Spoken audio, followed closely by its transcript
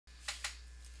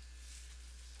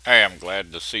Hey, I'm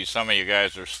glad to see some of you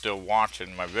guys are still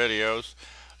watching my videos.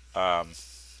 Um,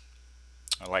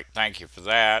 I'd like to thank you for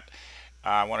that.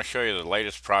 I want to show you the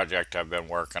latest project I've been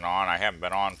working on. I haven't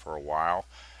been on for a while.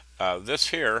 This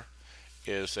here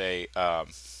is a uh,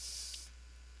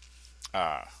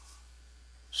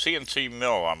 CNC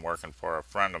mill I'm working for. A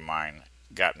friend of mine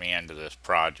got me into this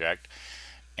project,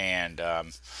 and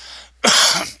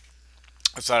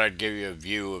I thought I'd give you a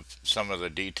view of some of the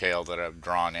detail that I've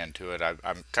drawn into it.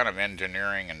 I'm kind of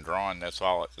engineering and drawing this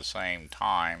all at the same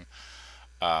time.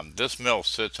 This mill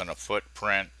sits in a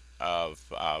footprint of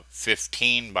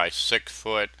 15 by 6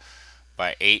 foot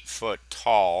by 8 foot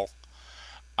tall.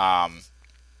 Um,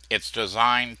 it's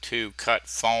designed to cut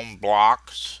foam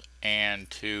blocks and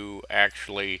to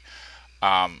actually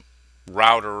um,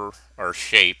 router or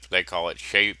shape, they call it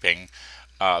shaping,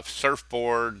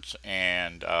 surfboards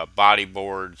and body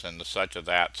boards and the such of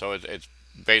that. So it's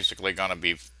basically going to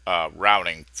be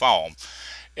routing foam.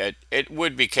 It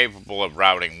would be capable of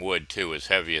routing wood too, as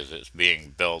heavy as it's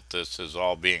being built. This is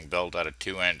all being built out of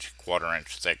 2-inch,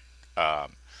 quarter-inch thick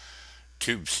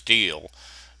tube steel.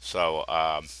 So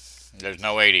there's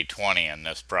no 80/20 in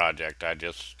this project.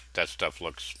 That stuff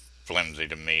looks flimsy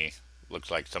to me. Looks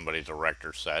like somebody's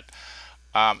erector set.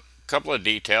 Couple of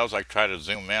details. I try to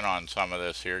zoom in on some of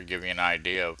this here, give you an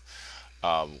idea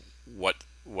of what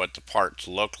the parts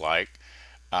look like.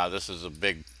 This is a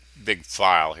big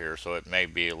file here, so it may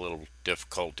be a little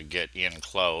difficult to get in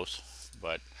close,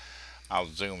 but I'll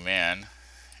zoom in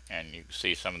and you can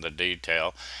see some of the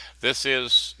detail. These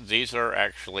are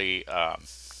actually,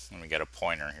 let me get a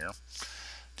pointer here.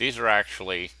 These are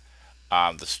actually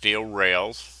the steel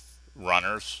rails,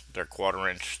 runners. They're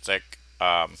quarter-inch thick,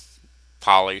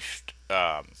 polished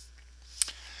um,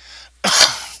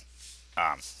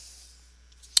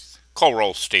 cold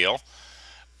roll steel.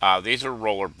 These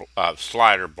are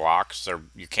slider blocks.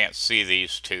 You can't see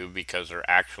these two because they're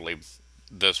actually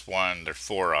this one. There's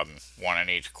four of them, one in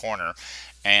each corner,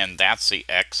 and that's the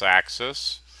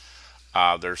x-axis.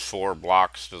 There's four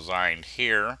blocks designed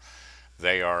here.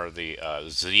 They are the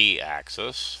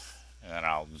z-axis, and then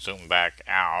I'll zoom back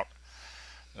out.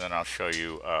 Then I'll show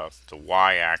you the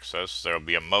y-axis. There'll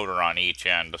be a motor on each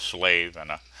end, a slave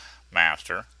and a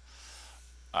master.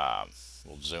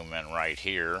 We'll zoom in right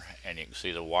here and you can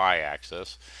see the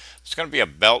y-axis. It's going to be a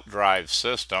belt drive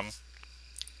system,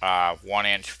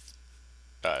 1-inch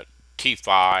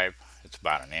T5. It's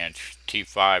about an inch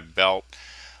T5 belt.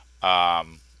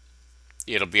 Um,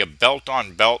 it'll be a belt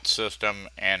on belt system,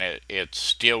 and it's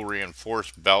steel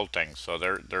reinforced belting, so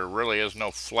there really is no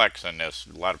flex in this.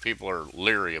 A lot of people are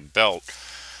leery of belt,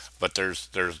 but there's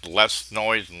less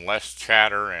noise and less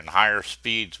chatter and higher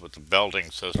speeds with the belting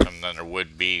system than there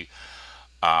would be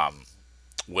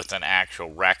with an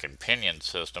actual rack and pinion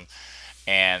system.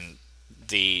 And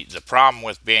the problem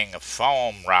with being a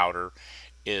foam router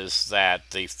is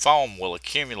that the foam will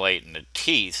accumulate in the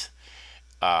teeth.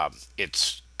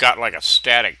 It's got like a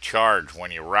static charge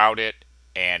when you route it,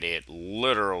 and it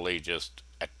literally just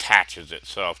attaches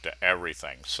itself to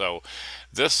everything. So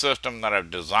this system that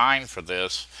I've designed for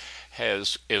this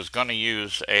is going to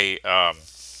use a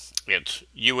it's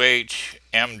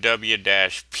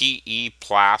UHMW-PE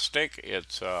plastic.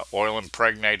 It's oil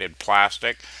impregnated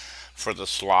plastic for the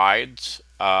slides.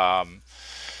 Either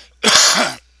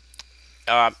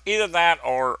that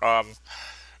or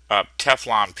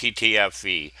Teflon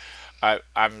PTFE.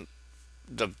 I'm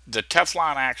the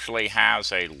Teflon actually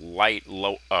has a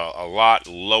a lot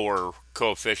lower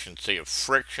coefficient of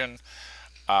friction.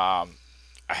 I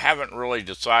haven't really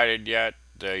decided yet.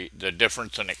 The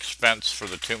difference in expense for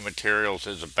the two materials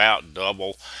is about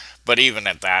double, but even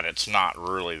at that, it's not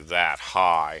really that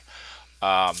high.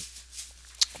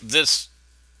 This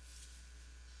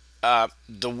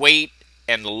The weight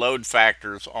and the load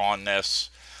factors on this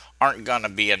aren't going to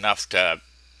be enough to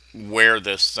wear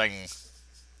this thing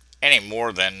any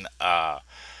more than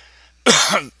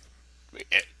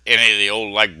any of the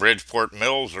old like Bridgeport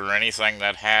mills or anything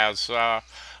that has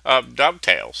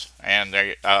dovetails. And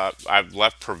I've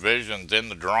left provisions in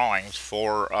the drawings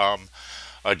for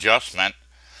adjustment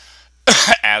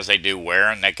as they do wear,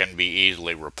 and they can be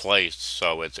easily replaced.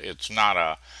 So it's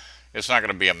not going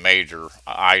to be a major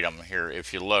item here.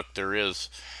 If you look, there is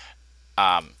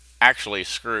actually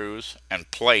screws and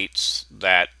plates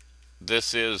that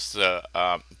this is the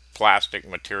plastic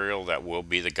material that will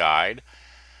be the guide.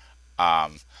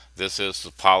 This is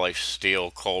the polished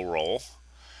steel cold roll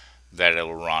that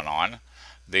it'll run on.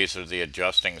 These are the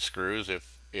adjusting screws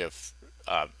if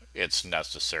it's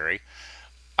necessary.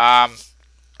 Um,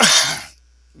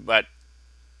 but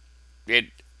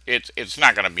it's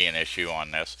not going to be an issue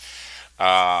on this.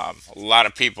 A lot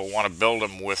of people want to build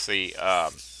them with the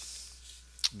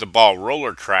ball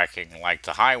roller tracking, like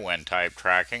the high wind type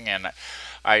tracking, and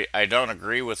I don't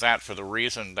agree with that for the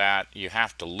reason that you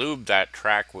have to lube that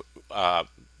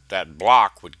that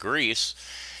block with grease,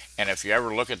 and if you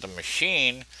ever look at the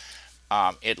machine,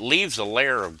 it leaves a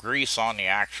layer of grease on the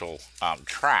actual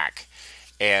track,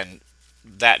 and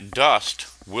that dust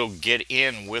will get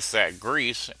in with that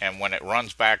grease, and when it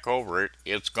runs back over it,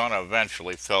 it's going to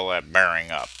eventually fill that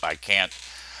bearing up. I can't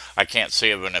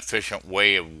see of an efficient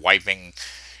way of wiping.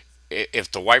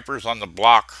 If the wipers on the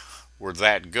block were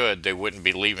that good, they wouldn't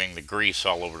be leaving the grease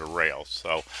all over the rails.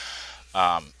 So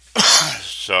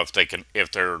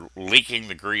if they're leaking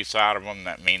the grease out of them,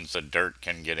 that means the dirt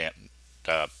can get in.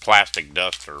 Plastic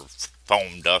dust or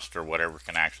foam dust or whatever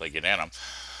can actually get in them.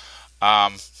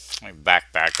 Let me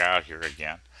back out here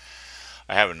again.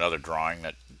 I have another drawing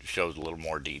that shows a little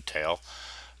more detail.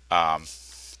 Um,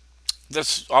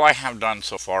 this all I have done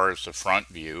so far is the front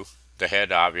view. The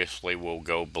head obviously will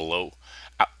go below,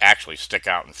 actually stick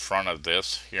out in front of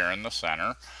this here in the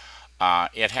center.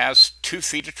 It has 2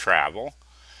 feet of travel.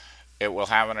 It will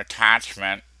have an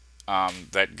attachment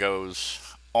that goes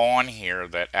on here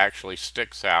that actually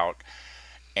sticks out,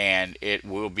 and it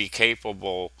will be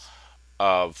capable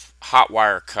of hot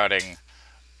wire cutting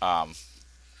 4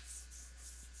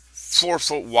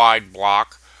 foot wide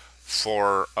block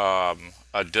for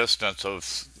a distance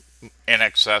of in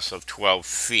excess of 12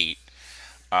 feet.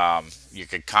 You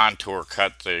could contour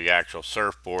cut the actual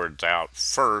surfboards out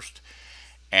first,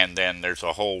 and then there's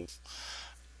a whole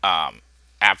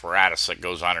apparatus that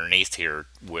goes underneath here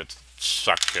with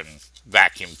suction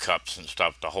vacuum cups and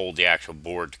stuff to hold the actual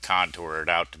board to contour it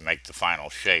out to make the final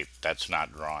shape. That's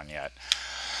not drawn yet.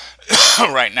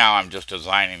 Right now I'm just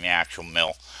designing the actual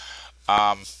mill.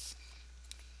 Um,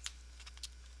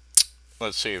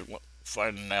 let's see,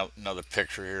 find another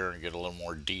picture here and get a little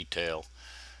more detail.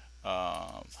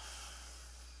 Um,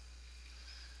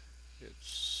 let's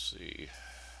see.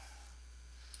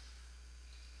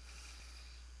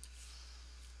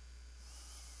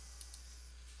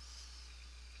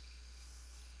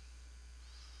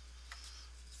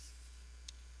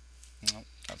 Nope,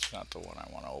 that's not the one I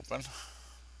want to open.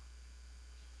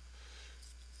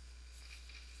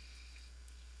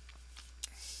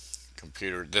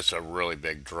 Computer, this is a really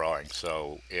big drawing,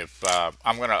 so if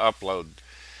I'm going to upload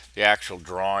the actual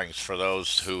drawings for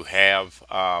those who have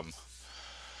um,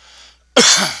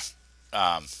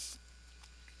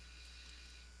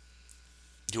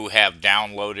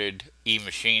 downloaded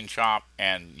eMachine Shop,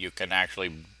 and you can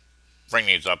actually bring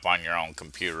these up on your own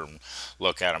computer and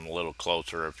look at them a little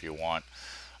closer if you want.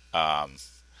 Um,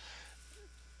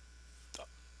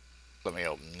 Let me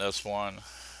open this one.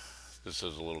 This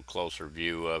is a little closer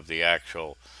view of the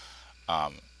actual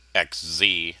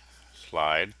XZ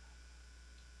slide.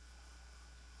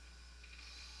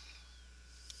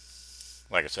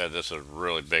 Like I said, this is a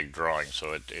really big drawing,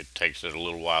 so it takes it a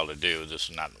little while to do. This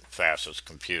is not the fastest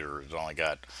computer. It's only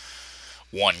got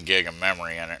 1 gig of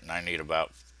memory in it, and I need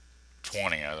about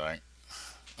 20, I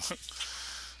think.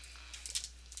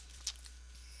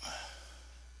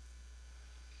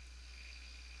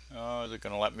 Oh, is it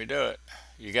going to let me do it?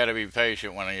 You got to be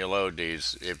patient when you load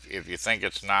these. If you think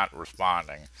it's not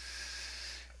responding,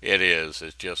 it is.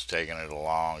 It's just taking it a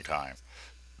long time.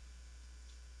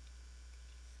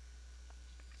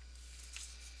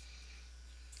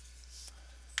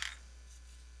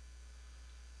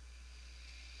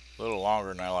 A little longer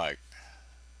than I like.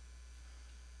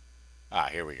 Ah,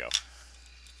 here we go.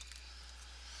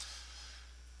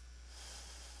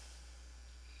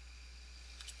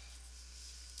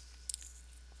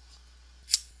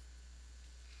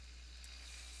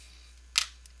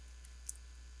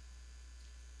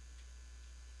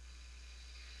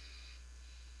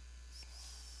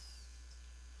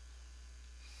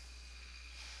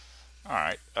 All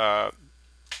right.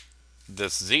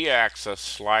 This Z-axis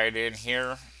slide in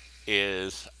here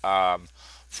is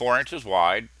 4 inches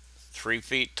wide, 3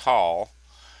 feet tall,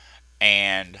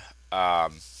 and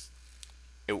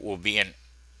it will be an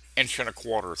inch and a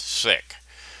quarter thick.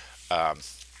 Um,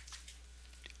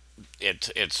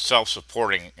 it's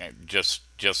self-supporting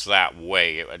just that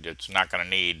way. It's not going to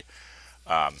need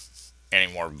um,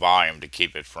 any more volume to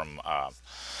keep it from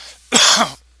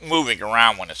moving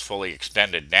around when it's fully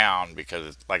extended down,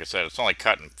 because like I said, it's only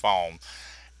cut in foam,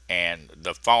 and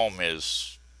the foam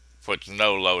puts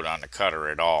no load on the cutter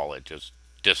at all. It just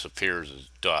disappears as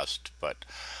dust. But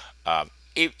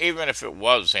even if it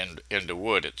was into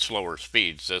wood at slower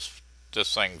speeds, this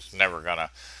thing's never gonna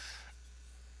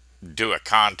do a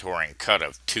contouring cut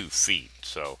of 2 feet.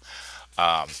 So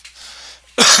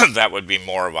that would be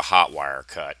more of a hot wire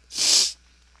cut.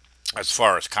 As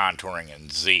far as contouring in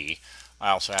Z, I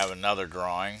also have another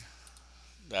drawing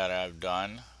that I've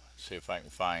done. Let's see if I can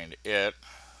find it.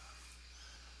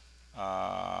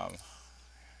 Here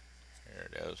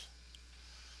it is.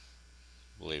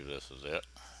 I believe this is it.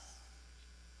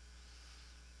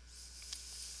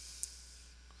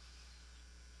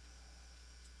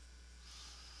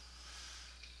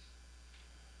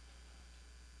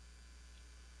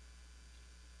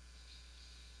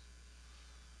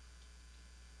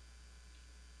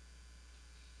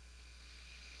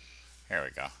 Here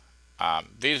we go.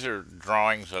 These are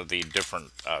drawings of the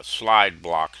different slide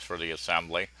blocks for the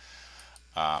assembly.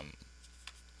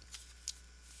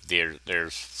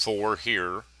 There's 4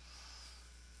 here,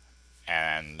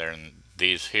 and then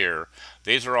these here.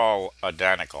 These are all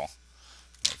identical.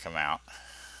 They come out.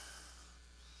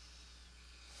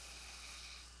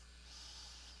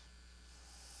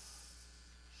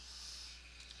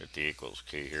 Hit the equals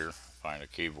key here. Find a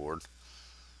keyboard.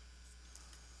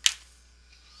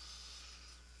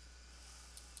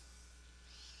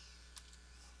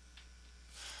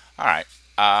 All right.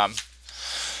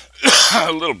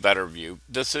 A little better view.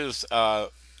 This is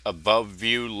above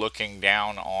view looking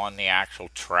down on the actual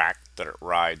track that it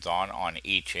rides on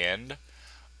each end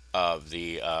of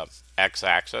the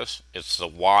x-axis. It's the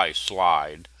Y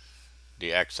slide.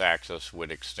 The x-axis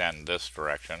would extend this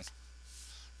direction,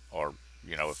 or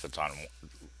if it's on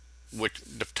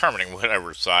determining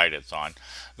whatever side it's on.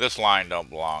 This line don't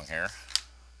belong here.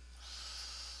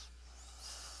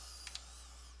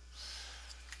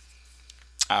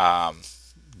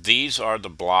 These are the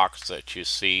blocks that you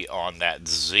see on that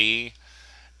Z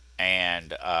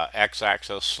and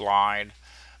x-axis slide.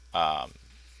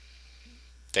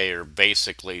 They are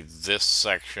basically this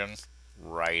section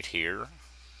right here.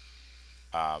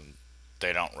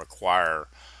 They don't require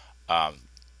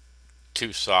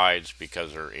 2 sides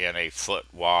because they're in a 1 foot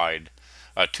wide,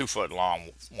 2 foot long,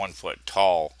 1 foot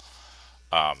tall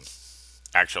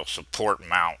actual support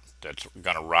mount that's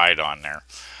going to ride on there.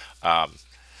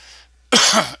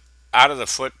 Out of the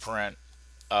footprint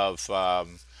of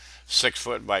 6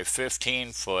 foot by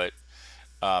 15 foot,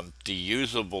 the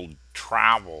usable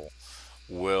travel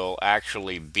will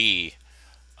actually be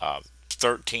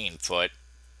 13 foot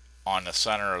on the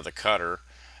center of the cutter,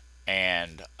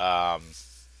 and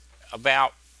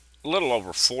about a little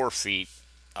over 4 feet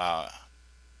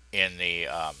in the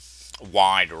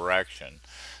Y direction.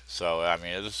 So I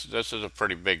mean, this is a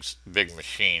pretty big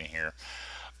machine here.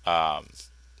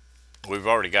 We've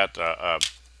already got the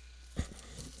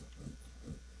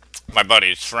my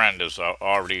buddy's friend has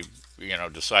already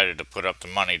decided to put up the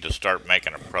money to start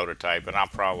making a prototype, and I'll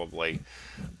probably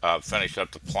finish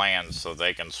up the plans so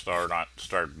they can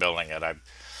start building it.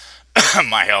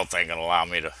 My health ain't gonna allow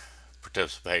me to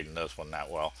participate in this one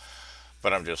that well,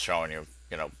 but I'm just showing you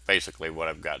basically what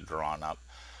I've got drawn up.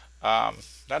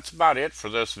 That's about it for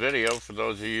this video. For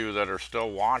those of you that are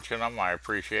still watching them, I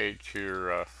appreciate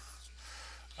your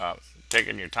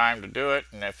taking your time to do it.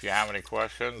 And if you have any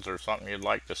questions or something you'd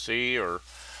like to see, or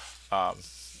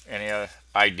any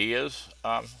ideas,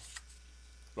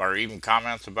 or even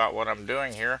comments about what I'm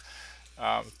doing here,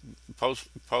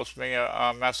 post me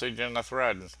a message in the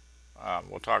thread, and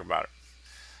we'll talk about it.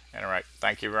 All right,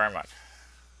 thank you very much.